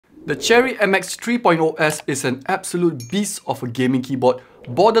The Cherry MX3.0S is an absolute beast of a gaming keyboard,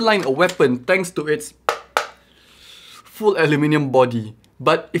 borderline a weapon thanks to its full aluminium body.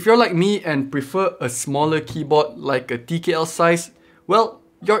 But if you're like me and prefer a smaller keyboard like a TKL size, well,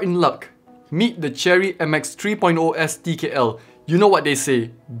 you're in luck. Meet the Cherry MX3.0S TKL. You know what they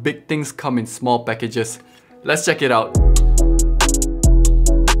say, big things come in small packages. Let's check it out.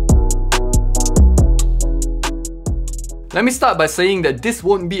 Let me start by saying that this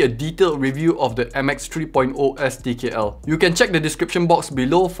won't be a detailed review of the MX3.0S TKL. You can check the description box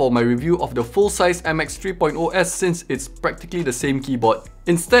below for my review of the full-size MX3.0S since it's practically the same keyboard.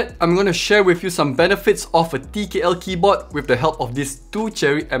 Instead, I'm going to share with you some benefits of a TKL keyboard with the help of these two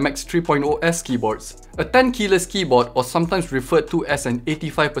Cherry MX3.0S keyboards. A 10 keyless keyboard, or sometimes referred to as an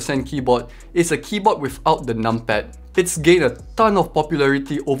 85% keyboard, is a keyboard without the numpad. It's gained a ton of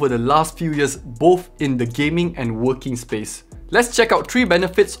popularity over the last few years, both in the gaming and working space. Let's check out 3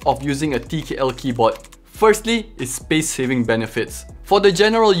 benefits of using a TKL keyboard. Firstly is space-saving benefits. For the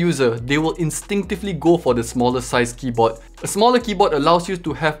general user, they will instinctively go for the smaller size keyboard. A smaller keyboard allows you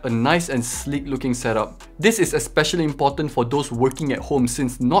to have a nice and sleek looking setup. This is especially important for those working at home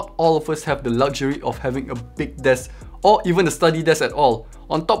since not all of us have the luxury of having a big desk or even a study desk at all.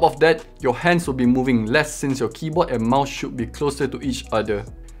 On top of that, your hands will be moving less since your keyboard and mouse should be closer to each other.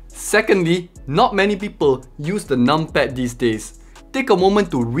 Secondly, not many people use the numpad these days. Take a moment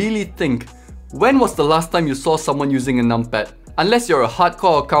to really think. When was the last time you saw someone using a numpad? Unless you're a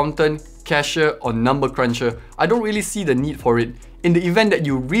hardcore accountant, cashier, or number cruncher, I don't really see the need for it. In the event that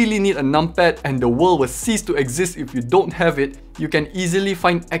you really need a numpad and the world will cease to exist if you don't have it, you can easily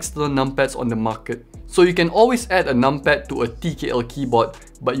find external numpads on the market. So you can always add a numpad to a TKL keyboard,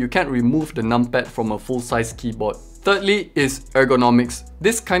 but you can't remove the numpad from a full-size keyboard. Thirdly is ergonomics.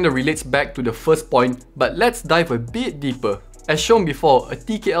 This kind of relates back to the first point, but let's dive a bit deeper. As shown before, a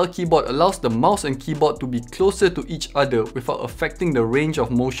TKL keyboard allows the mouse and keyboard to be closer to each other without affecting the range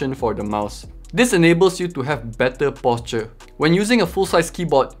of motion for the mouse. This enables you to have better posture. When using a full-size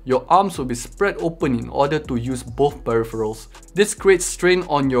keyboard, your arms will be spread open in order to use both peripherals. This creates strain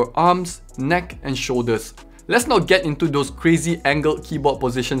on your arms, neck, and shoulders. Let's not get into those crazy angled keyboard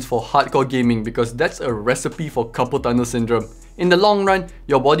positions for hardcore gaming because that's a recipe for carpal tunnel syndrome. In the long run,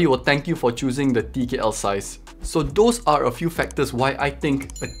 your body will thank you for choosing the TKL size. So those are a few factors why I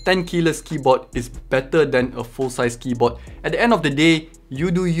think a 10 keyless keyboard is better than a full-size keyboard. At the end of the day, you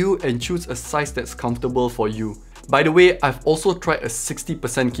do you and choose a size that's comfortable for you. By the way, I've also tried a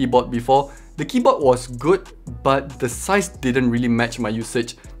 60% keyboard before. The keyboard was good, but the size didn't really match my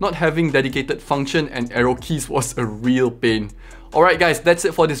usage. Not having dedicated function and arrow keys was a real pain. Alright guys, that's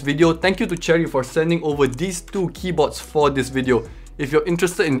it for this video. Thank you to Cherry for sending over these 2 keyboards for this video. If you're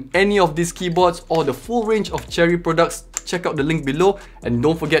interested in any of these keyboards or the full range of Cherry products, check out the link below and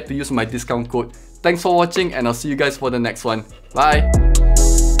don't forget to use my discount code. Thanks for watching and I'll see you guys for the next one. Bye!